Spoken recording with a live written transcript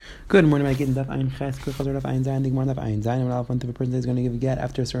Good morning, my Gittin. Daf Ein Ches, Quick Chazor Daf Ein Zayin. The Gemara Daf Ein Zayin. When if a person is going to give a get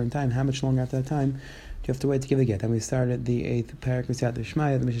after a certain time, how much longer after that time do you have to wait to give a get? Then we started the 8th parak. We started the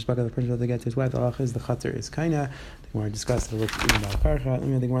Shmaya. The Mishnah spoke of the person to get to his wife. The halach is the chatzar is kaina. The Gemara discussed the look even about parcha. Let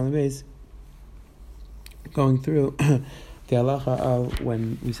me read the Gemara on the base. Going through the halacha of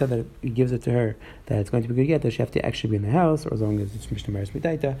when we said that he gives it to her that it's going to be good get, that she have to actually be in the house, or as long as it's Mishnah Meres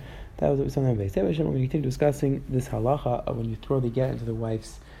Midaita. That was what we said on the base. We're going to continue discussing this halacha of when you throw the get into the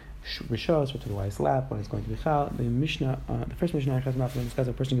wife's rishos or to the wife's lap when it's going to be chal. The Mishnah, the first Mishnah has not going to discuss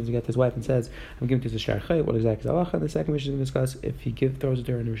a person gives a get to his wife and says, "I'm giving it to the shar. What exactly is halacha?" And the second Mishnah is going to discuss if he throws it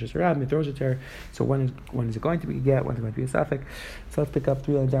to her in the rishos rab, he throws it to her. So when is it going to be a get? When is it going to be a suffix? So let's pick up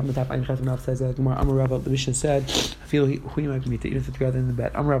 3 lines down the top. Ein Ches Mouth says that Gemara Amar Rabba. The Mishnah said, "I feel who you might meet to eat it together in the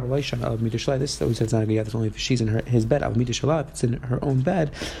bed." Amar Rabba Leishon Al Mita Shalai. This always says it's not a get. It's only if she's in his bed. Al Mita Shalai. If it's in her own bed,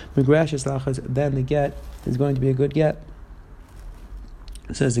 Migrashis Lachas. Then the get is going to be a good get.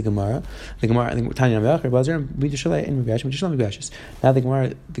 Says the Gemara. I think Tanya Now the Gemara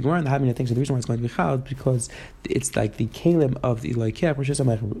in the Havmina thinks that the reason why it's going to be chal is because it's like the kalim of the laikeh, which is a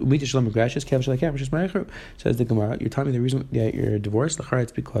meicher. Says the Gemara, you're telling me the reason that you're divorced,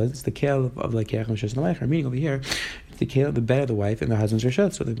 it's because it's the kalim of laikeh, which is a meicher. Meaning over here, it's the kalim, the bed of the wife and the husband's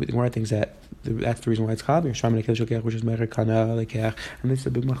rishot. So the Gemara thinks that that's the reason why it's chal. You're shraming the kalim which is meicher kana laikeh, and this is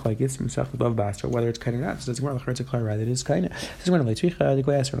a big machlekes misach above basta whether it's kind or not. So the Gemara it's a clear right. It is kind. This is going to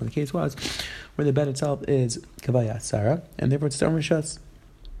the case was where the bed itself is kavayat Sarah, and therefore it's still rishos.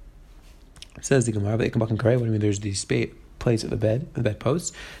 Says the Gemara, what do you mean? There's the place of the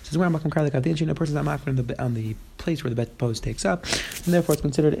bedpost. Says where a person's not makbid on the place where the bedpost takes up, and therefore it's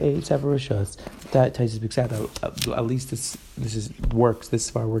considered a separate rishos. That Taisus speaks out. At least this works. This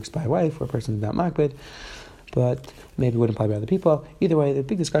far works by wife, where a person is not makbid. But maybe it wouldn't apply by other people. Either way, the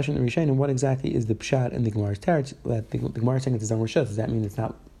big discussion in Rishonim, what exactly is the pshat in the Gemara's teretz, that the Gemara is saying it's his own rishos. Does that mean it's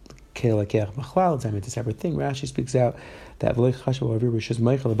not keil lekech b'chlal? Does that mean it's a separate thing? Rashi speaks out that big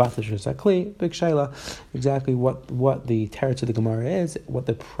shaila, exactly what the teretz of the Gemara is, what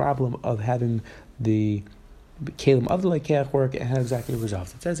the problem of having the kelim of the lekech work, and how exactly it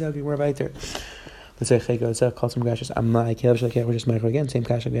resolves. It says how you were right there. Let's say I'm not again, same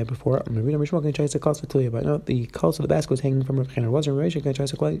kash like we had before. I'm reading Rishma can try to call to but no, the calls of the basket was hanging from Rebbeinu. Wasn't Rishma can try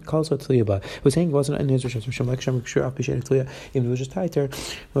to call to but it was hanging, wasn't in his rishos. Rishma like Shem sure appreciated Tuya, even if it was just tighter.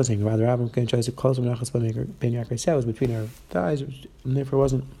 It was hanging. Rather, Rabbi can try to call to Menachas Ben Yaakov said was between our thighs, and therefore it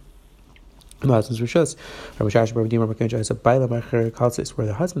wasn't. Where the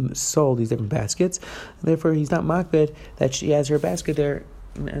husband sold these different baskets, and therefore he's not makbid that she has her basket there.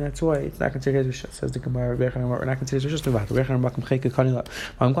 And that's why it's not considered as rishos. Says the Gemara, we're not considered as rishos.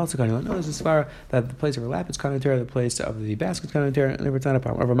 No, this is far that the place of her lap is kaniter, the place of the basket is kaniter, and therefore it's not a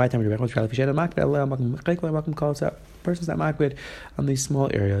problem. Over my time, person's not makbid on these small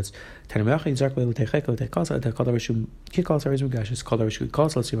areas. To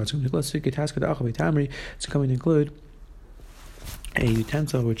come and include a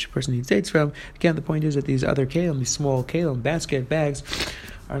utensil which a person needs dates from. Again, the point is that these other kalim, these small kalim, basket, bags,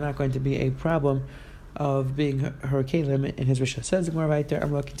 are not going to be a problem of being her kalim in his rishah. Says the Gemara right there,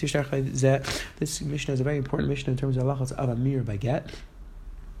 this Mishnah is a very important Mishnah in terms of halachas of amir by get,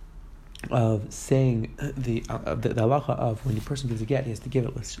 of saying the halacha of when the person gives a get, he has to give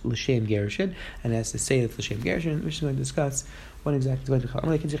it l'shem gerushin, and has to say it l'shem gerushin. Which is going to discuss what exactly is going to come.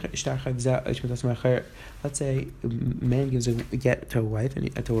 Let's say a man gives a get to a wife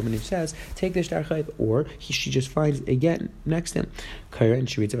and to a woman, and says, "Take this shtar chayv," or she just finds a get next to him, and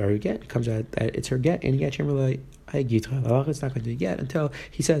she reads about her get. It comes out that it's her get, and get it's not going to get until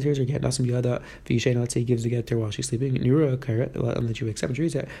he says, "Here's her get." Let's say he gives the get to her while she's sleeping. And that you accept and she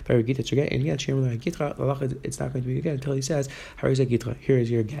reads it. It's her get, and it's not going to be a get until he says, "Here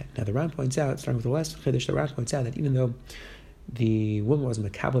is your get." Now the Ran points out, starting with the last chiddush, the Ran points out that even though the woman wasn't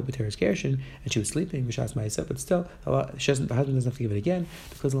the kabbalah b'teres gerushin and she was sleeping b'shas ma'isa, but still the husband doesn't have to give it again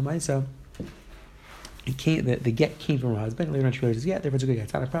because l'ma'isa the get came from her husband. Later on she realizes therefore it's a good get.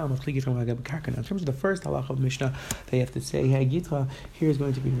 It's not a problem. In terms of the first halacha of Mishnah, they have to say, "Hey Gitra, here's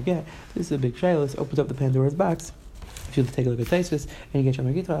going to be your get." This is a big shayla. This opens up the Pandora's box. If you take a look at Taisus and you get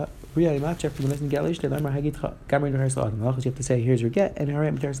Shamar Gitra, Riyah Imachef from the lesson get Leishte, Lamar Hagitra, Gamrin Teres L'Adam. You have to say, "Here's your get," and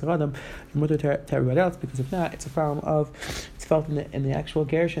Harim Teres L'Adam, you're mutter to everybody else, because if not, it's a problem of it's felt in the actual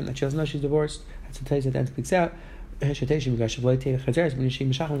gerushin that she doesn't know she's divorced. That's what Taisus then speaks out. The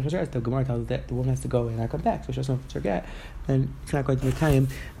Gemara tells that the woman has to go and not come back, so she doesn't know if it's her get, and it's not going to be time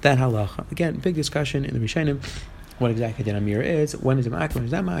that halacha. Again, big discussion in the Rishonim what exactly the Amir is, when is it Ma'akiv, when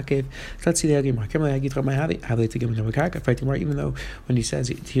is that Ma'akiv. So let's see the Agimar. Even though when he says,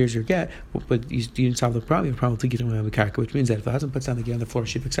 here's your get, but you didn't solve the problem, you have a problem to get him karka, which means that if the husband puts down the get on the floor,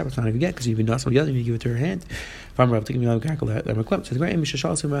 she picks up, it's not a get, because you've been done somebody else, you give it to her hand.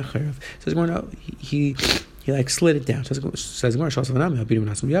 Says, no, he like slid it down. Says, again,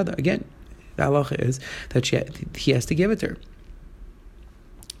 the halacha is that he has to give it to her.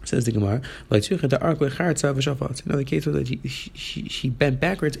 Says the Gemara, another case was that she bent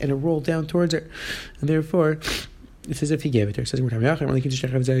backwards and it rolled down towards her, and therefore it's as if he gave it to her. Says he has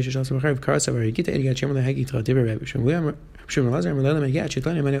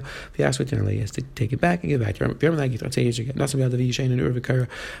to take it back and give it back to her. You have to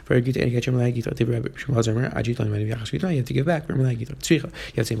give back. You have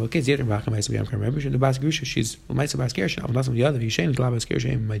to say, okay, she's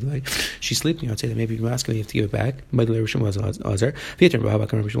sleeping. I'd say that maybe you have to give it back.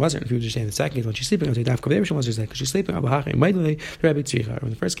 If you were just saying the second case when she's sleeping, I'd say because she's sleeping. In the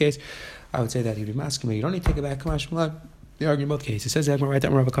first case, I would say that he would be masculine. You don't need to take it back. Come on, they argue in both cases. It says that right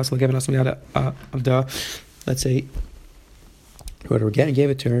that let's say whoever again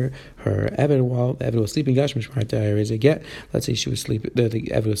gave it to her Evid while the Evid was sleeping. Let's say she was sleeping. The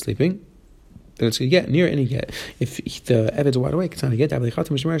Evid was sleeping. Then it's going to get near any get. If the Evid's wide awake, it's not a get. Because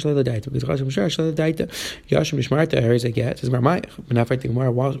Yashim Mishmarta is a get. Says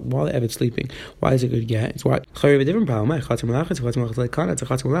while the Evid's sleeping, why is it a good get? It's what? A different problem. It's a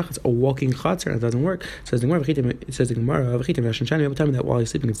walking chatzar and it doesn't work. Says the Gemara, that while he's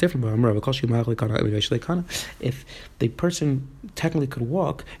sleeping it's different. If the person technically could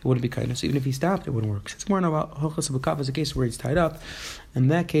walk, it wouldn't be kindness. So even if he stopped, it wouldn't work. It's more about Hochas B'Kav is a case where he's tied up. In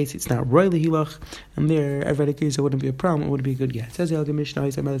that case, it's not royally hilach, and there, everybody agrees it wouldn't be a problem, it would be a good get. It says the Elgin Mishnah,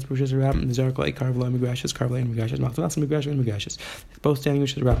 he said, Melis Brushas Rabin, the Zarkla, Karvla, Migrashas, Karvla, and Migrashas, Machtalas, and Migrashas. Both standing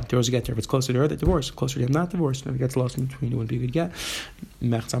Mishnah Rabin. There was a get there. If it's closer to her, the divorce. Closer to him, not divorce. If it gets lost in between, it wouldn't be a good get.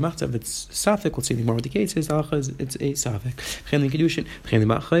 Machta, if it's Safik, let's see more what the case is. Halacha is it's a Safik. Chen Kedushin, Chen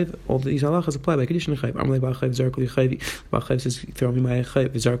Ba'chayv, all these halachas apply by Kedushin Chayv. Amrle Ba'chayv, Zarkla, Chayv. Ba'chayv says, throw me my Chayv,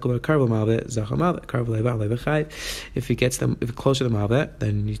 Zarkla, Karvla, Malve, Zacha Malve, Karvla, Ba'chayv, Chayv. If he gets them, if it's closer to Malve,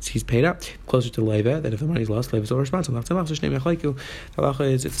 then he's paid up. Closer to Leva, then if the money is lost, Leva is all responsible. The halacha is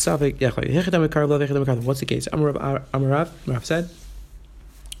it's Safik. What's the case? Amarav said,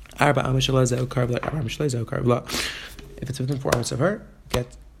 if it's within 4 hours of her,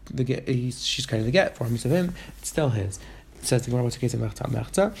 she's kind of the get. 4 hours of him, it's still his. It says the Gemara, what's the case of that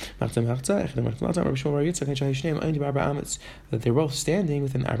they're both standing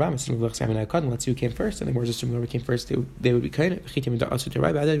within Arba Amas. Let's see who came first, and the Gemara just assumed whoever came first, they would be kind of. It's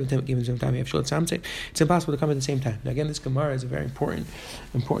impossible to come at the same time. Now again, this Gemara is a very important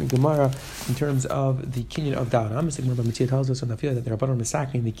Gemara in terms of the kinyan of Da'an Amas. The Gemara Mitzvah tells us on the field that there are Rabbanon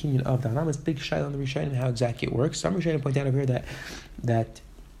Mesachim the kinyan of Da'an Amas. Big shayla on the Rishonim how exactly it works. Some Rishonim point out over here that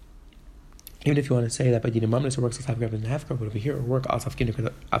even if you want to say that by Dina Mamlis it works as half grab and half grab, but over here it work as Afkinu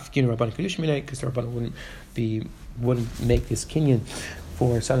Rabban Kedushin because the Rabban wouldn't make this kinyan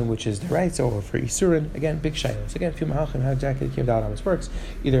for something which is the right or for Isurin. Again, big shaylos. Again, few mahachim how exactly the kinyan of Da'an works.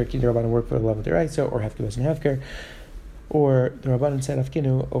 Either Kinyan Rabban work for the level of the right or Hafkinu as an Hafker, or the Rabban said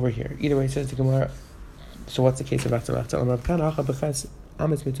Afkinu over here. Either way, it says the Gemara. So what's the case of Atzal?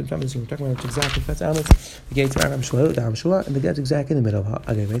 Amis we're talking about exactly that's Amis. The gates are Am Shula, and the gate's exactly in the middle of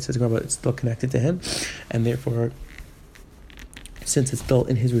again, right? So it's still connected to him, and therefore, since it's still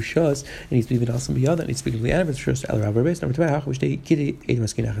in his rishos, and he's speaking also beyond that, and he's speaking the end of his rishos to El Rabbi Beis. Number 2, which they kid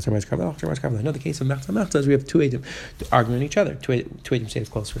Maskinach as Karvla. I know the case of Machta is we have two Eidim arguing each other. Two Eidim say it's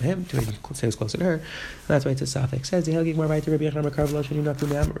closer to him, two Eidim say it's closer to her. And that's why it's a Safek. It says the Helgig more right to Rabbi Yechon Karvla should you not do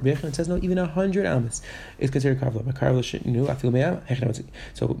me'am. Rabbi Yechon says no, even 100 Amas is considered Karvla. But Karvla should you I feel me'am.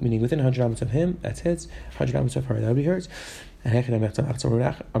 So meaning within 100 Amas of him, that's his. 100 Amas of her, that would be hers. So again, the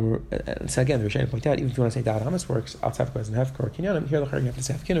Rishonim point out, even if you want to say Da'at Hamas works outside of Bezin Hefker or Kinyanim, here you have to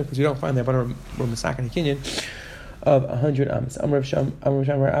say Kinyanim because we don't find that we're Masak and Kinyan of 100 Amas. So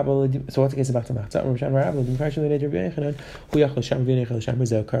what's the case about the Matzah?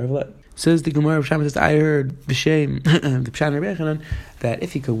 Says the Gemara of Sham says, I heard B'Shem the Pshan Rabbi Yechanan that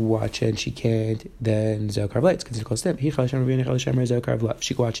if he could watch it and she can't, then Zeh Karvla, it's considered close to him. If she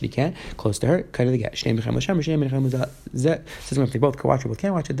can watch it, he can't, close to her, kind of the get. Says if they both can watch it, but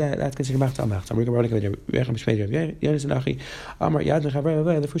can't watch it, that's considered Machta. They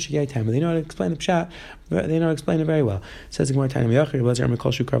know how to explain the Pshat, they know how to explain it very well. Says the Gemara,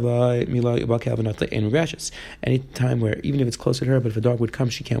 any time where even if it's closer to her, but if a dog would come,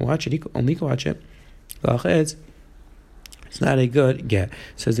 she can't watch it, only can watch it. It's not a good get.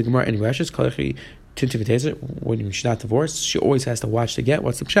 Says the Gemara in Rashi's Kalachi when she's not divorced, she always has to watch the get.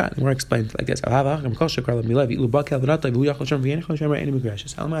 What's the pshat? And we're explained like this. Like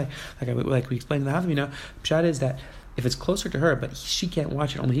we explained in the Havamina, pshat is that if it's closer to her, but she can't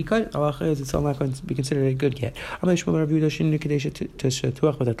watch it, only he could, Allah is it's all not going to be considered a good get.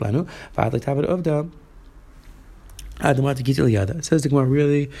 It says the Gemara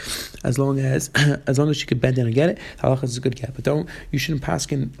really, as long as she could bend down and get it, halacha is a good get. But you shouldn't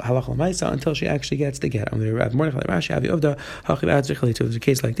paskin halacha l'maisa until she actually gets the get. There's a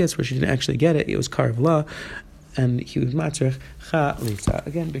case like this where she didn't actually get it; it was karav la, and he was matzrich chalitza.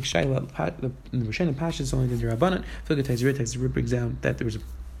 Again, big shayla. The Rishonim Pasha is only the Rabbanan. Filgat Taizirit brings down that there was a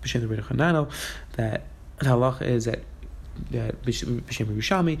B'Shem the Chanano that the halacha is that B'Shem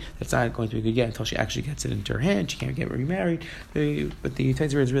Yerushalmi, that's not going to be a good get until she actually gets it into her hand. She can't get remarried. But the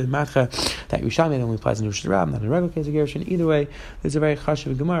Taizirit is really matcha that Yerushalmi only applies in Rosh Hashanah, not in a regular case of Gershon. Either way, there's a very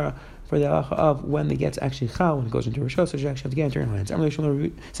chashuv Gemara for the halacha of when the get's actually chal, when it goes into Rosh Hashanah, so she actually has to get into her hands.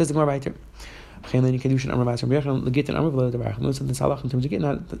 Says the Gemara right there. Gittin in terms of Gittin,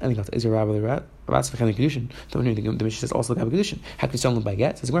 not anything else. Is your rabbi the Rabbas for Kedushin? Don't know the Mishnah says also have a Kedushin. Heck is only by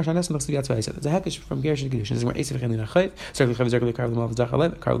get. Says Gemara Shanas looks to that's what I said. It's a heck from Gershon to Kedushin. Says Gemara Esav Chelin Achayv. Circle Chav Circle Carve the Malv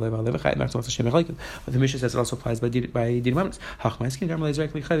Zachalev Carve Lev Lev Chayv Max also Shem Echayv. But the Mishnah says it also applies by Din Moments. Hach Maskin Darmal Israel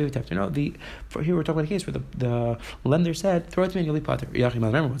Chayv Tefter. No, here we're talking about a case where the lender said throw it to me and you'll be potter. Yachim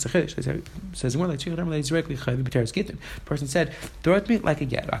Al Ramah. What's a chiddush? Says more like Chayv Darmal Israel Chayv B'Teres Gittin. The person said throw it to me like a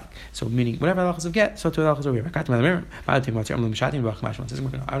get. So meaning whatever halachas of get, so to halachas over here. I would have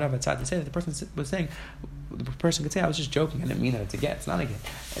a tzad to say that the person was saying, the person could say, I was just joking, I didn't mean that it's a get. It's not a get.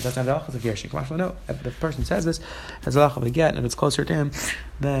 It doesn't have the halachas of gershon. No, if the person says this, has the halach of a get, and it's closer to him,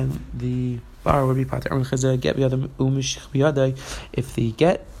 then the bar would be pater. If the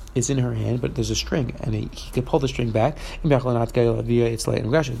get is in her hand, but there's a string, and he could pull the string back. It's late and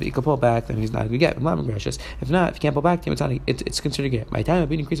gracious. But he could pull back, then he's not a good get. If not gracious. If not, if you can't pull back, it's considered a get. My time, I've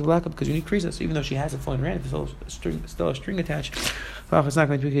been increasing black up because you need creases. So even though she has it full in her hand, there's still a string attached. It's not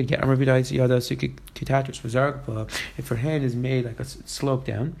going to be a good get. If her hand is made like a slope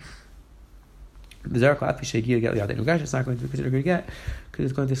down, it's not going to be considered a good get because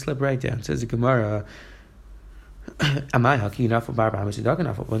it's going to slip right down. It says the Gemara. It's falling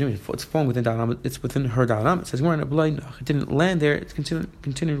within Dalanam. It's within her Dalanam. It says we're in a blind. It didn't land there. It's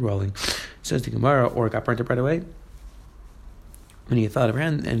continued rolling. It says the Gemara, or it got burnt up right away when he thought of her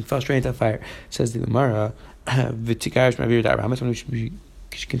hand and fell straight into the fire. It says the Gemara, when we should be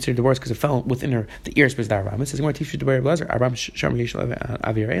considered divorce because it fell within her the ear space of the Aram. It says more teach you to wear blazer. Aram Sharm Yeshua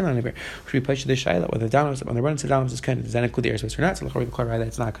Avir Eilan Avir. Should be placed to this Shaila whether the Danos when the run to the Danos is kind of does that include the ear space or not? So the Chori that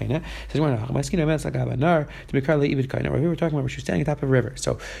it's not kind of. It says we're not my skin like a nar to be Karli Ibid kind of. We were talking about where she was standing at the top of a river.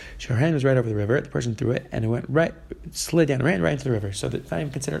 So her hand was right over the river. The person threw it and it slid down, ran right into the river. So it's not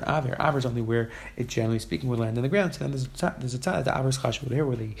even considered Avir. Avir is only where it generally speaking would land on the ground. So then there's a time the Avir's Chashav here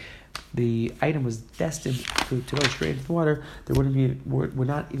where the item was destined to go straight into the water. There would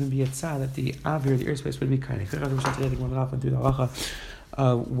not even be a tzad that the avir, the airspace, would be kind of. Today,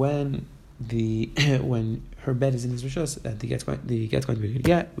 when her bed is in his rishos, that the get's going to be a good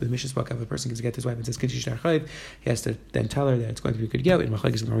get. With Mishas Bakav, a person gets to get his wife and says Kintish Tarchayv, he has to then tell her that it's going to be a good get. In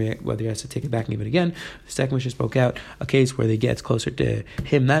Machlekes whether he has to take it back and give it again. The second Mishas spoke out a case where the get's closer to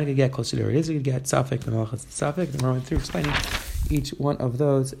him, not a good get, closer to her. It is a good get. Safek, the Malachas Safek. And we're going through explaining each one of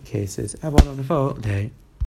those cases. Have one on the phone day.